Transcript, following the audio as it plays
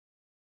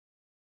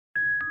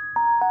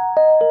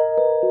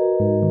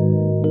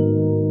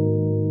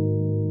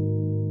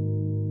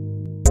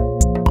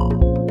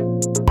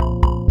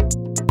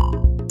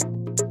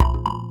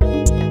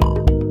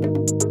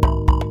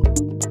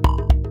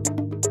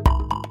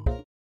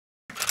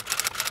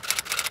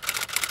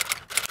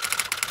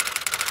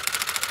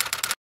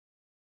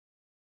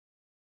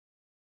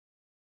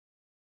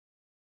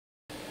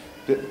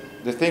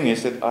The thing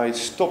is that I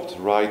stopped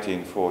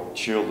writing for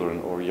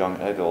children or young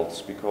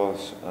adults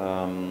because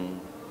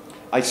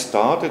I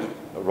started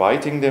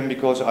writing them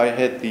because I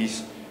had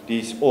these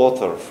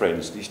author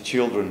friends, these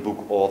children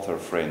book author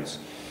friends.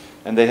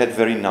 And they had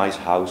very nice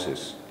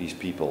houses, these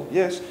people,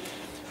 yes.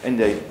 And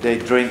they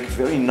drank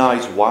very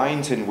nice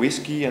wines and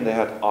whiskey, and they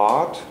had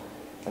art.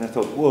 And I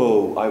thought,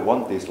 whoa, I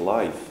want this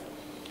life.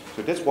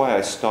 So that's why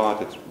I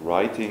started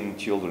writing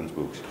children's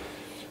books.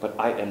 But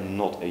I am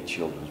not a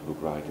children's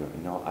book writer.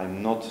 You know,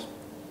 I'm not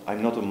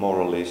a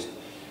moralist.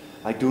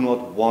 I do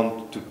not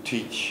want to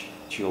teach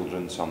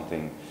children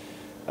something.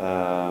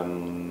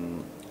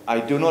 I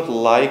do not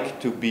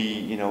like to be,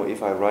 you know,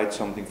 if I write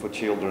something for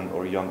children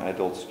or young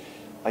adults,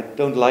 I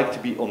don't like to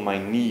be on my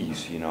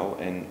knees, you know,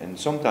 and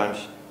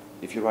sometimes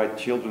if you write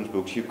children's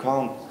books, you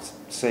can't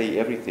say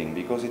everything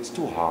because it's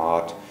too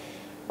hard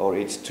or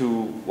it's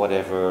too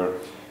whatever,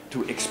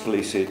 too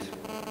explicit.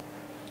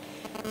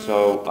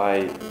 So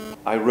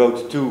I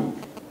wrote 2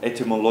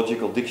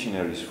 etymological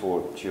dictionaries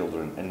for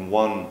children and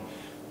 1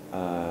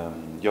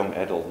 young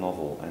adult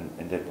novel,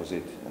 and that was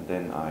it. And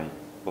then I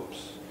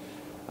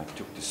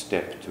took the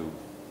step to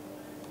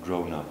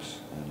grown-ups.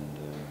 And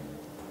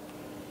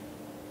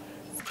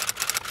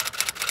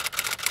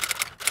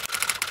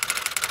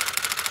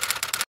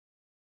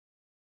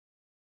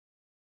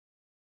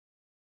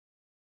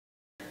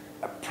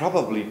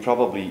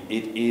probably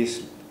it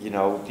is, you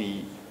know,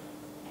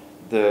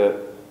 the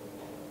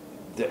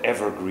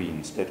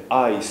evergreens that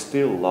I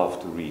still love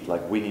to read,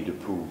 like Winnie the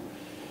Pooh,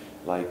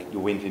 like The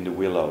Wind in the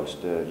Willows,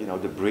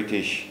 the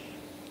British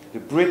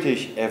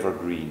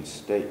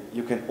evergreens.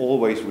 You can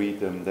always read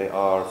them. They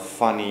are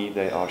funny,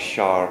 they are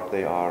sharp,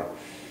 they are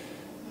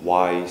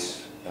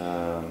wise.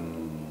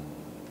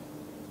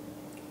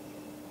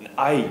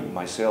 I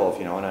myself,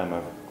 you know, and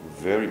I'm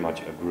very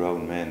much a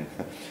grown man,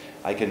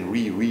 I can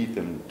reread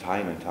them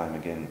time and time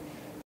again.